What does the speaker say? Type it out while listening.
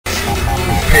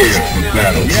Prepare for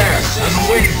battle. Yeah, I've been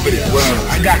waiting for this. Well,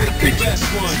 I got the picture.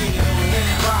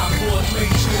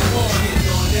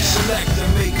 Select to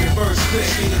make it verse quick.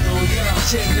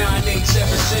 10, 9, 8,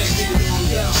 7, 6.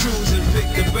 Choose and pick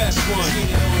the best one.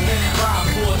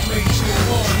 5, 4, 3, 2,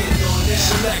 1.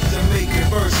 Select to make it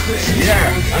verse quick.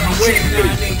 Yeah, I've been waiting for 10,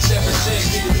 9, this. 8, 7,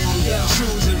 6.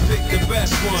 Choose and pick the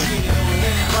best one.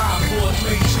 5, 4,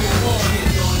 3, 2,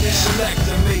 1. Select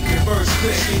to make it verse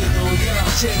quick.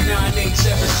 10, 9, 8,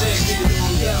 7, 6.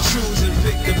 Choose and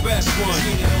pick the best one.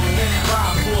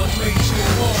 5, 4, 3, 2,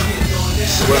 1.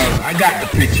 Well, I got the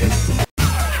picture.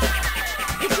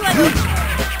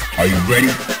 Are you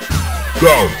ready?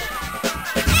 Go!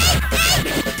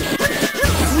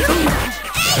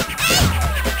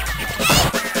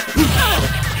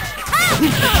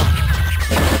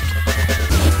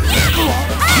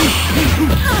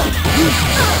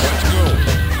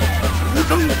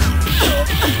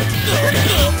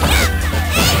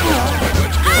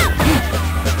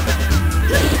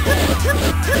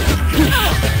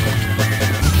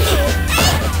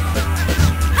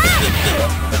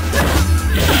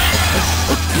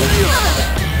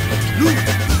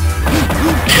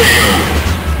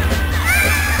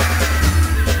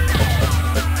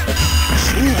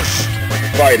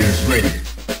 Fighters ready.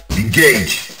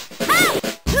 Engage.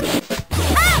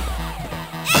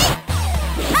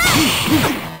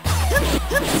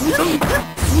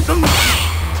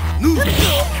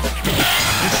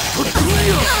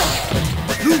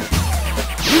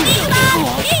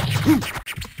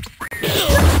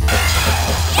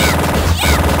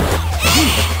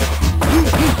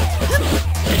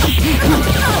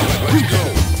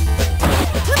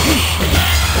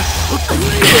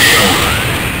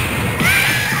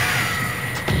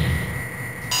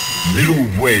 You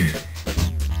win.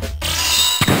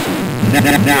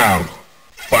 Now,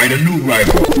 find a new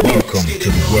rival. Welcome to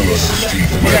the world of the street.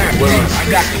 Yeah, I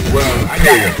got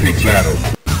the battle.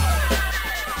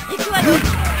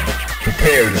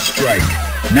 Prepare to strike.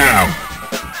 Now.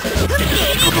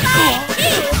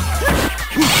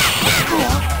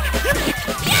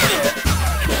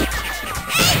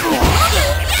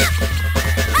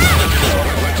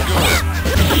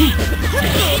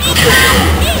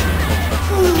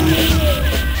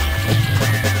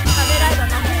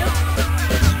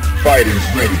 Fighters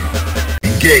ready.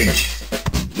 Engage.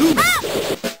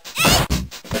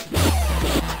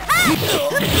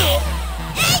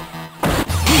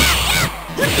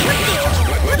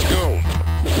 Let's go.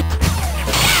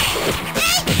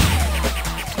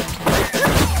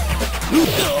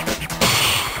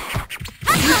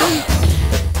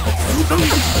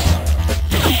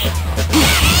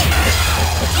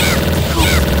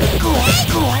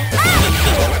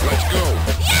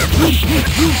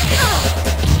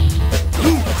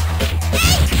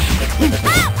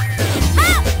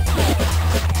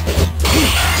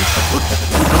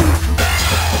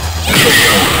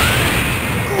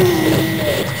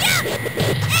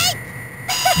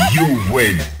 You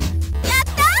win.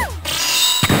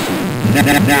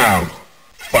 Now,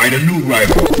 find a new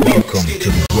rival. Welcome to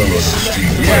the world of the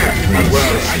street. Yeah,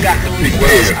 I got the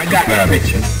picture. I got the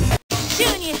picture.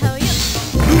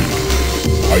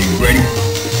 Are you ready?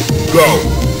 Go.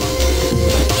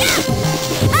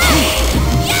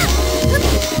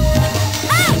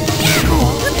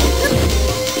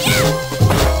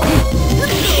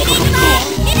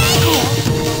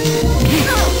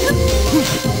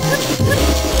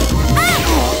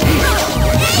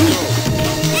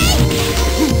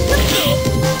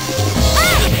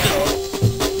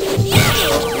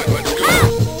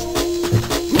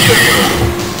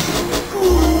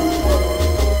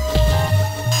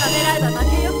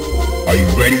 Are you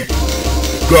ready?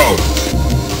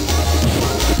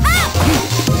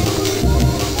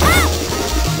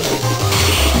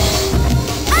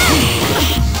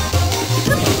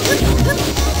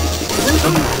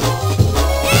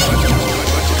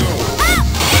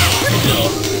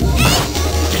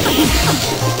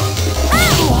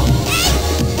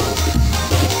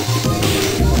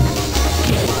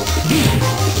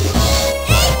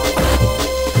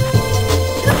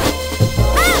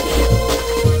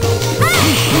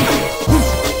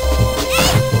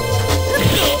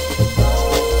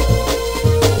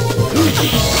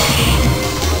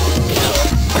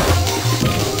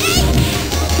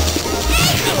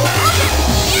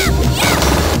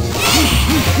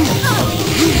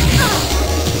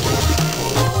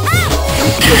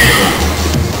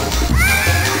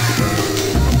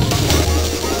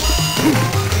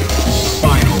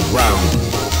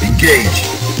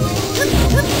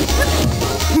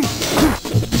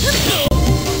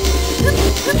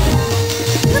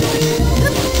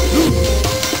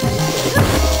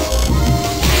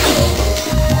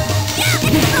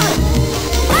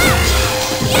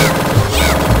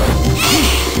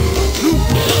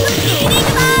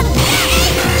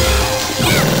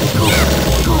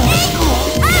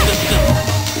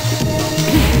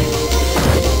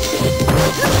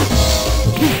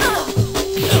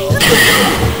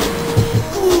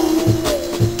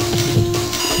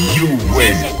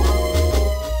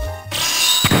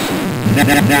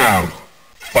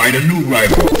 Fight a new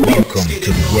rival. Welcome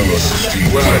to the world of the street.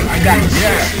 Well, I got it.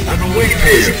 Yeah, I've been waiting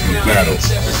here for battle.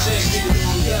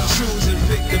 Choose and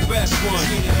pick the best one.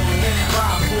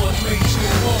 5, 4, 3, 2,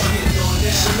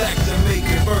 1. Select and make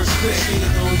your first pick.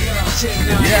 10,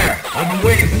 9. Yeah, I've been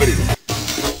waiting for this.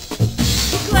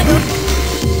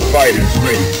 Fighters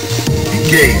ready.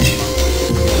 Engage.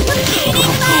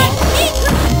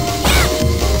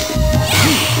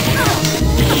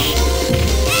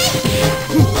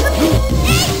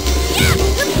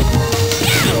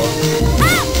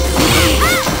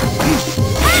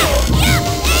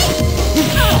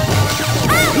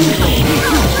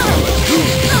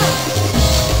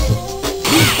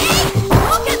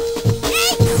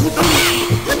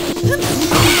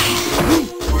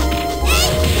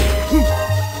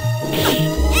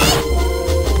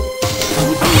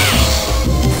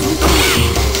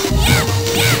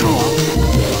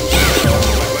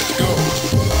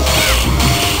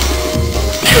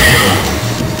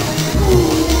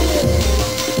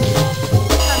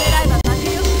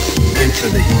 Into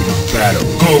the heat of battle.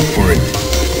 Go for it.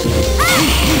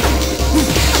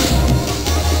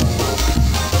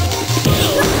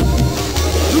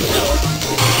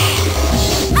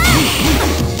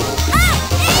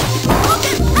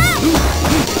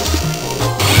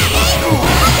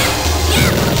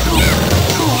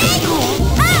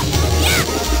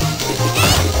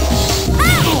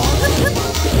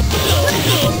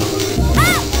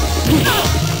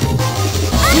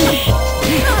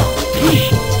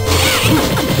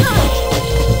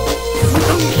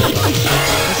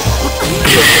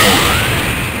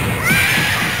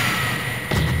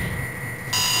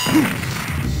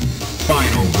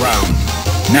 Final round.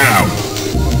 Now.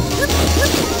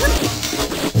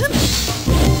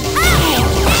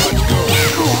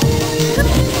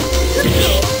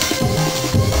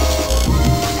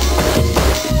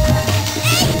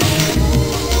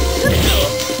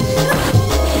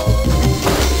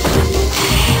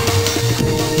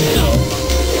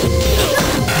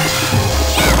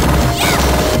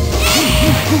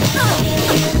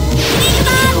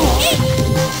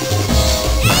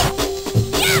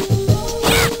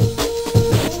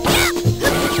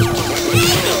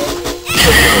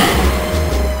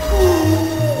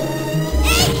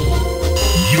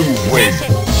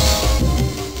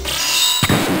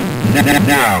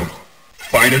 Now,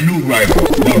 fight a new rival.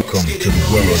 Welcome to the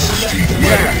world of the street.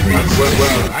 Yeah,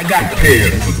 well, I got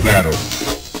prepared for battle.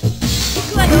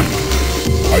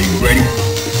 Are you ready?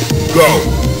 Go!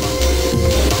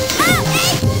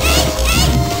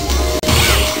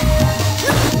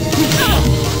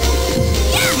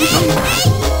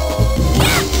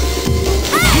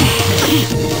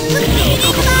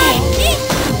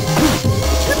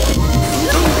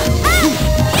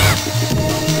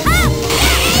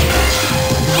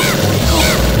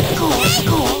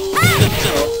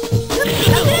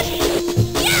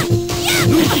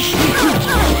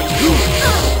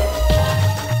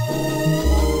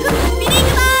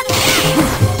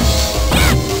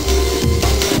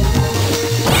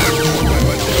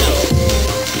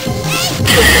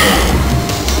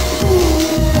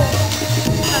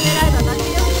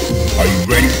 Are you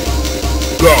ready?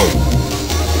 Go!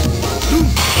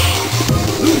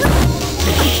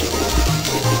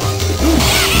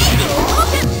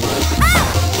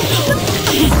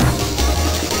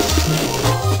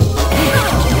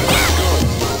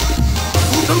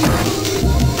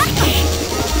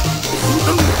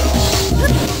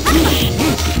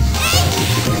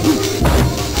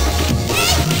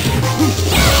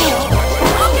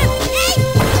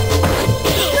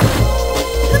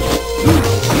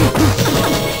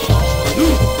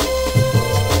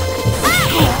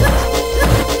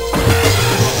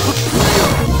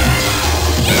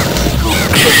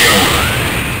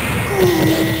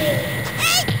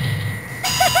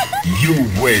 You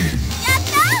win.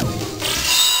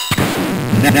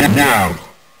 Now,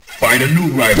 fight a new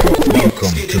rival.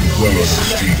 Welcome to the world of the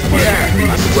street.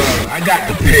 Well, I got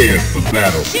prepared for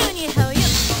battle.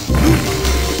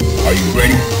 Are you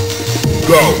ready?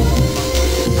 Go!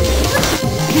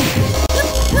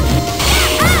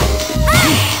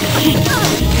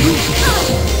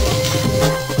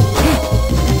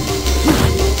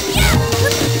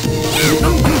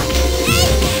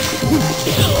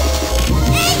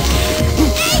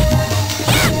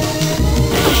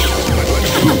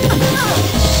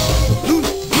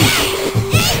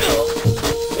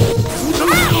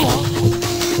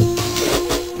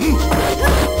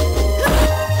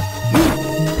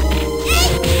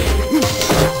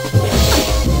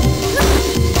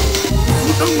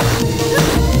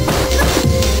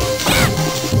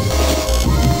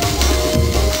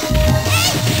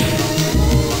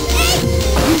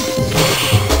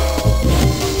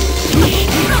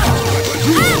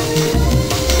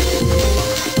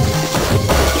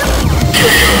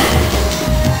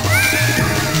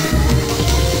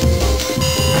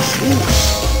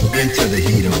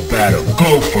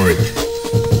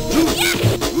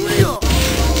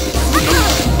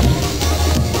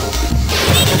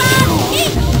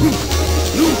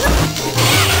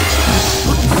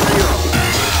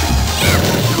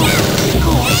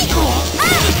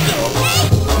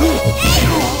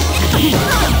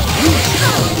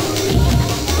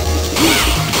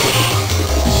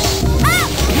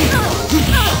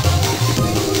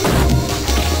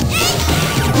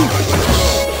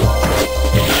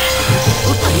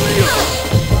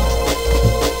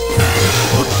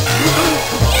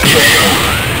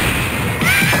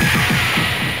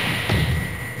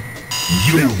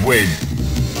 You win.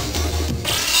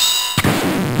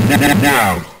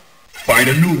 Now, find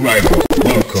a new rival.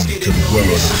 Welcome to the world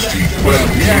of the street.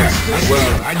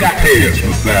 I got prepared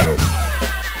for battle.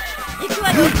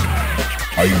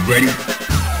 Are you ready?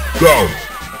 Go!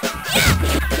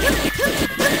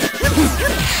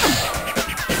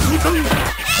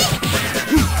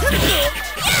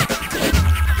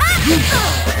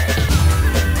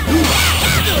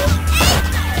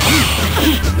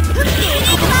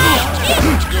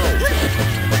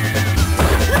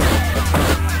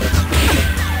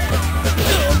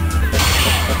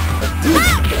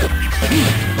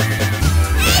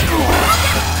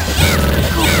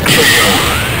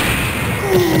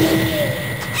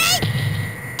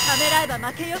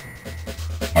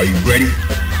 Are you ready?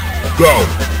 Go!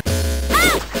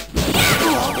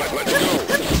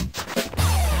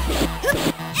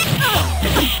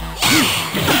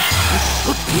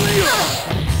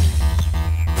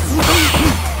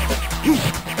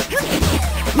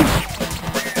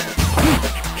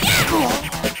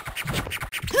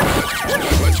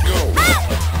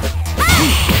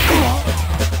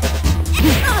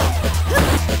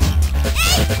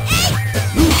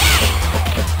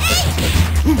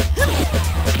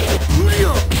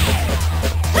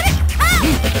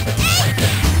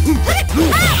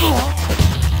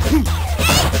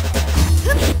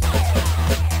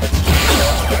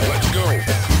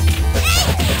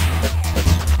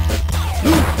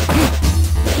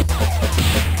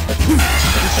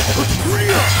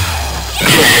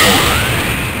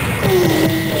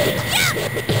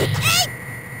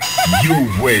 You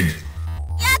win.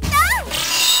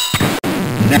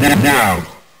 Now,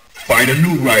 find a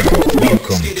new rival.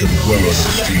 Welcome to the world of the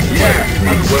street.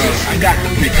 I got the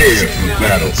prepared for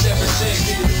battle.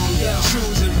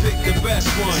 Choose and pick the best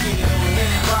one.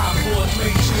 5, 4,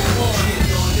 3, 2, 1.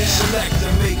 Select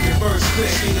and make your first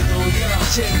pick.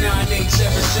 10, 9, 8,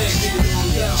 7, 6.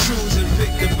 Choose and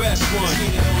pick the best one.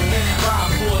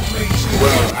 5, 4, 3, 2, 1.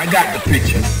 Well, I got the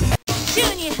picture.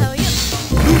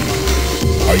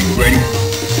 Are you ready?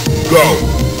 Go!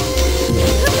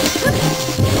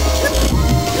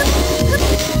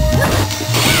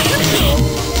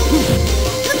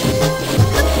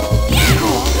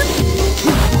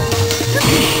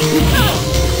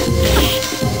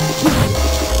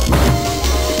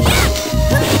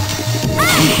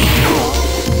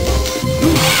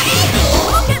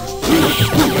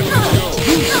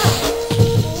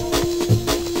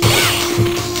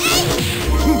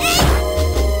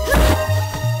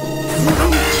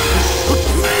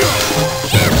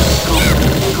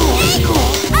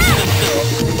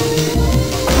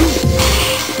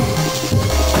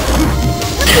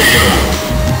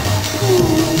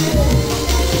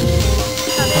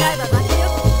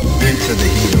 Into the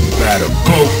heat of battle.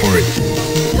 Go for it!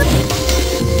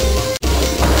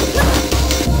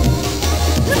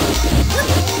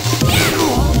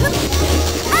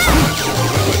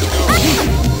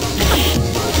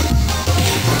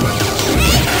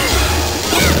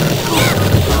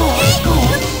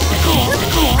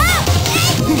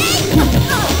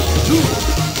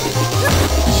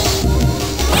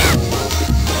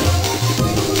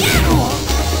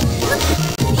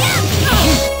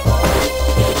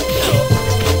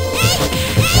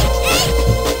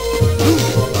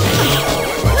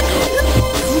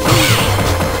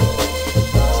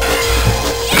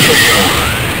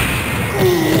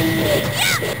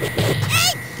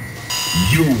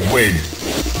 You win.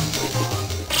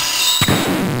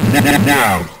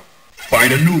 Now,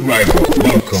 find a new rival.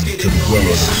 Welcome to the world of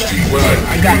the street.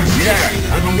 I got you.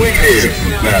 I've been waiting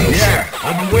for battle.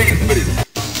 I've been waiting for this.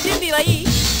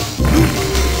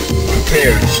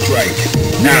 Prepare to strike.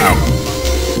 Now.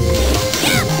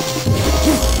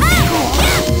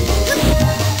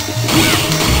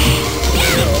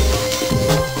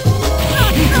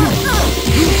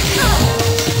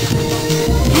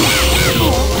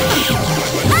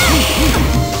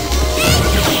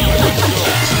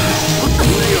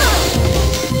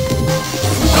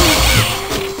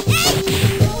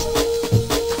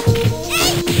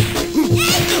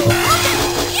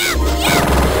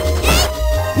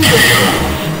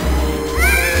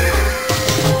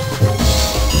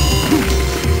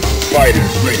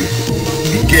 Fighters ready.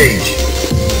 Engage.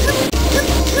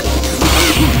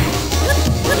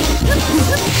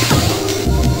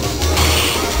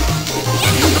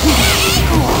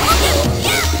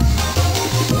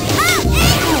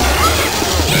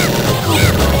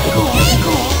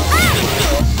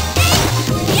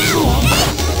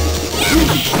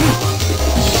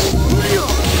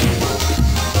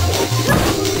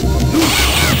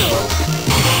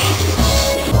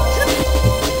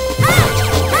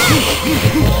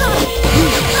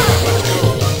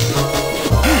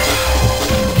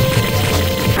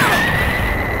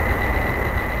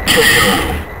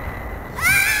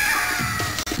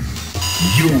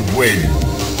 You win.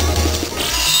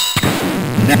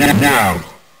 Now,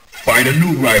 find a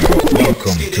new rival.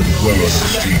 Welcome to the world of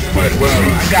street fighter. Well,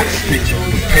 I got the picture.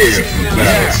 Prepare for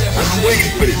battle. Yeah, I've been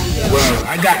waiting for this. Well,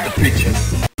 I got the picture.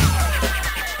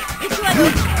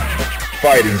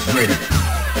 Fighters ready.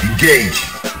 Engage.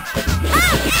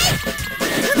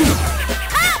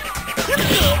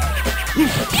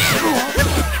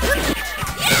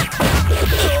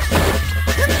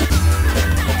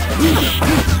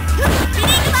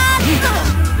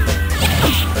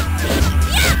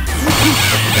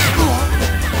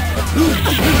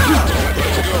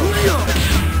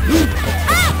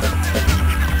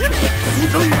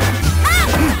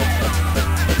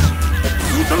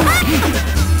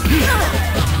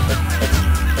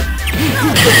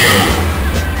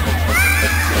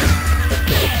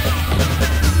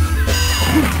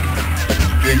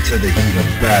 Into the heat of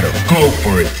battle. Go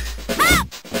for it.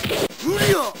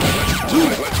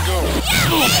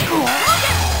 Let's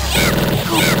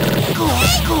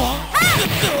go.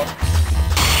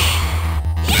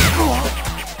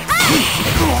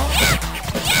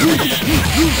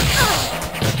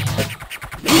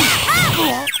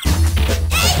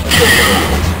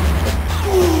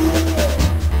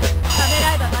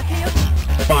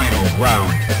 Final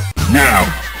round. Now.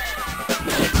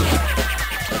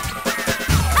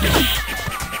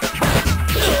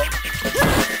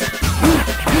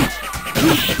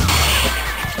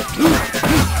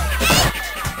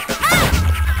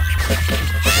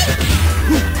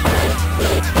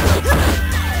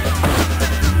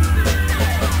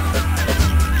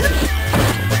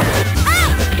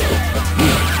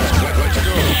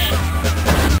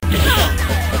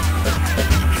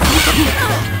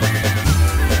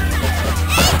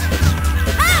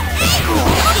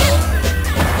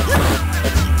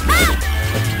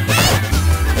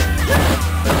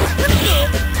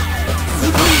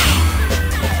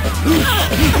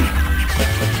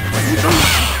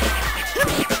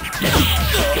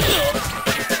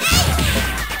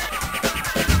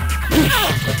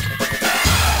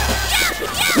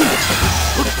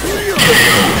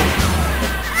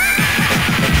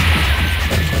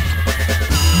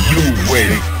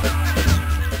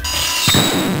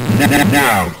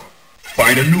 Now,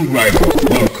 find a new rival.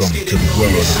 Welcome to the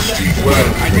world of street. Well,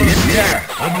 I've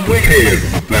been waiting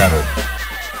for battle.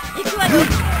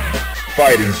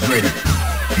 Fighters ready.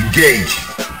 Engage.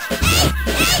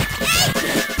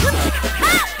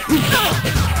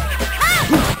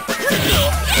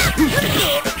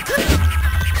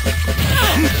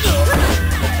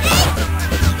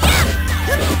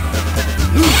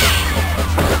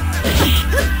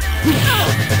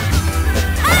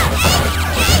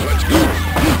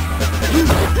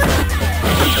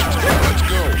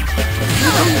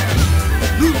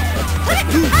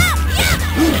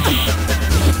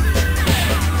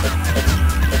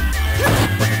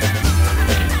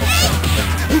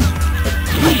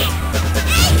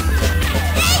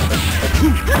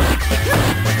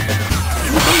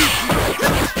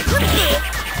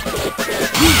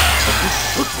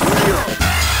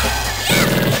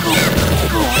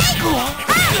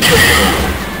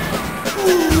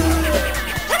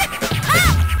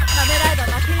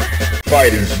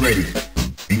 Fighters ready.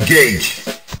 Engage.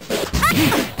 Let's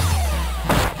go.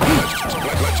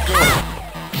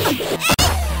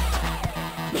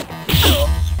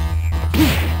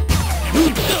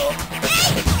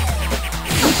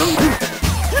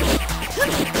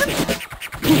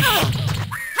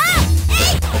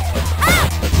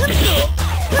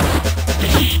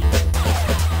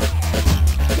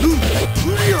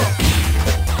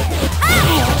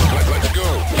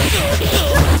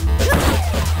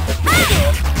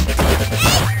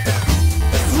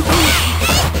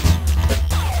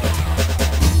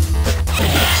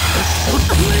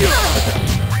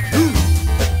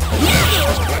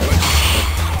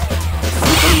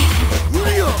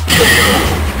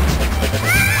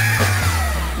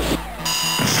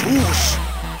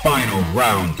 Final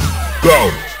round. Go!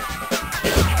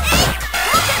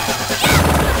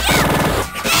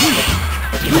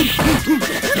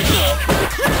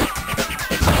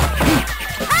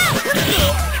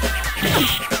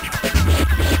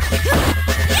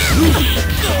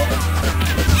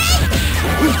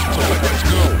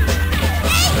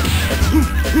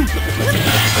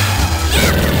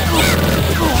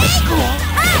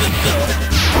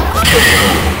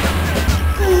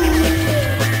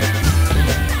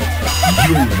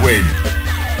 You win.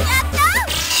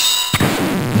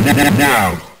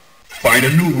 Now, find a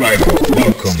new rival.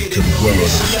 Welcome to the world of the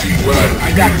street. Well,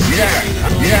 I got you.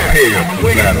 Prepare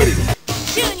for battle.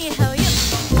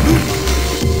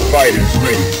 Fighters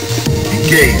ready.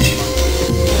 Engage.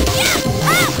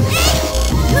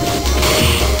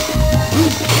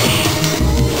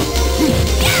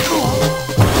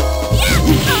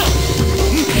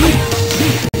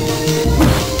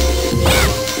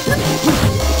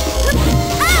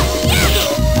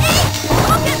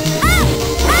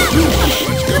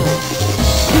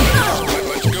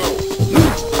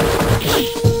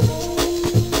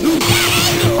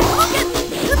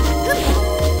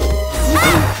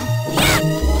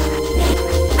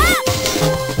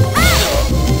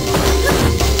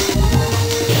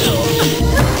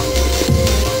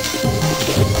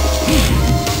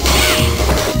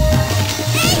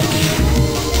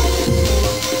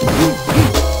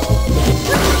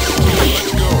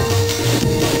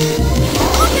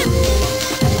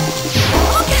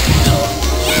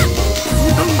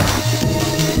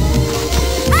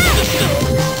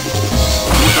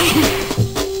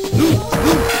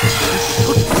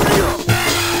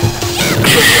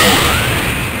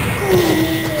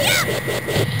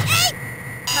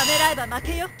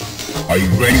 Are you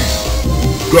ready?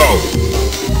 Go!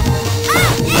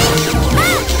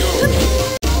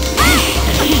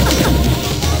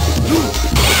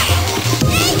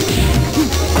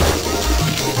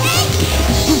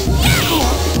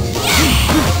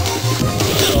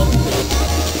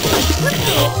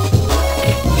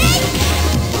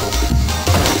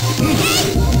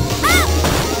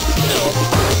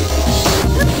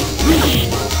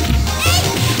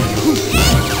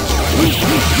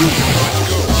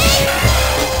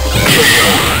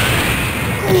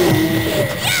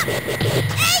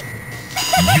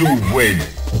 You win.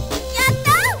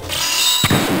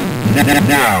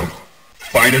 Now,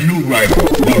 find a new rival.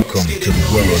 Welcome to the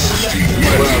world of street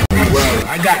fighting. Well,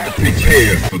 I got the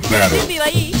prepare for battle.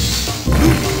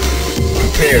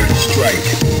 Prepare to strike.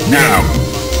 Now.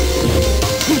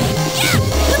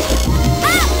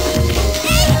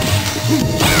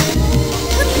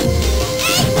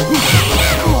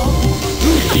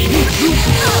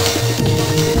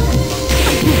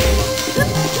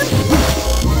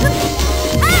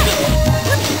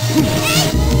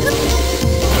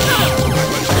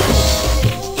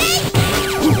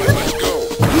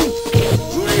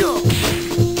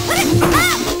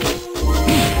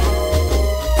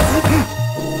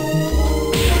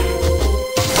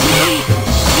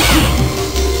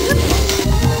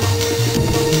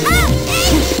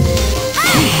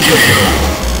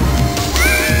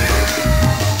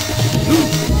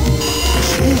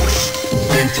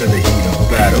 Into the heat of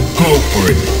battle. Go for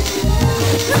it.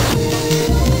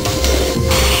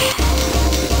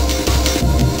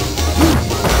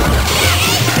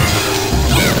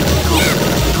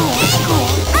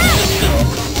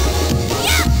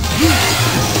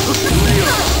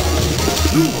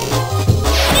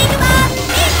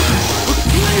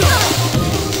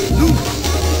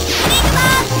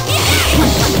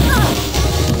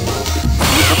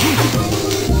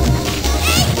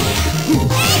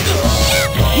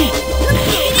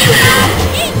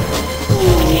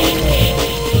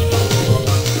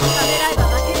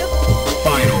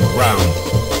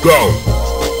 Go!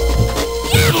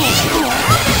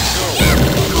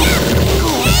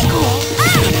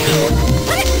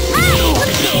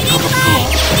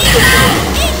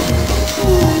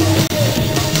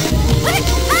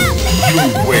 You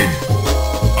win.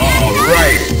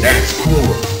 Alright, that's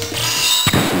cool.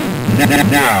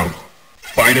 Now,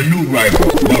 find a new rival.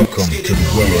 Welcome to the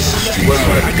world of street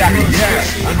fighting. I got it,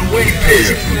 yeah. I've been waiting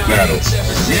for battle.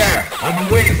 Yeah, I've been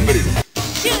waiting for this.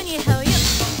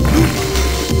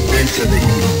 Into the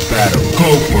heat of battle. Go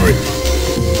for it.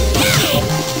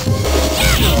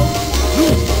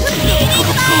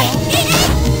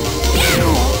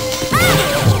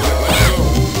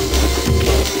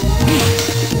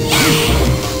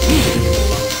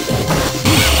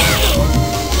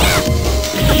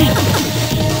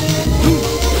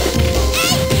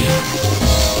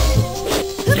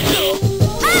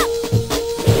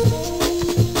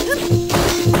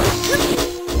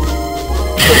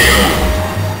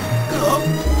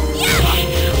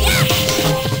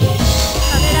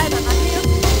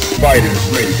 Fighters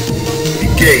ready.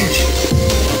 Engage.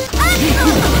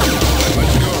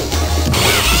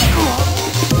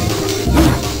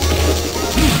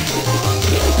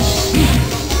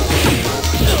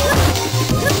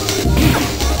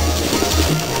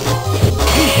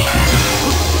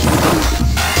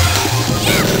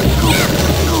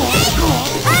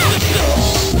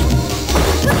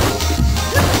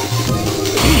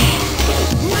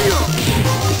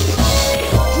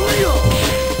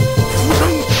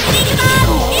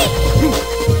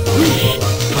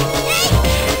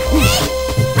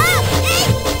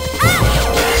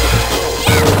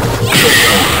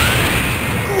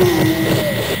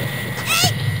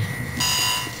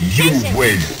 You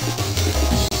win.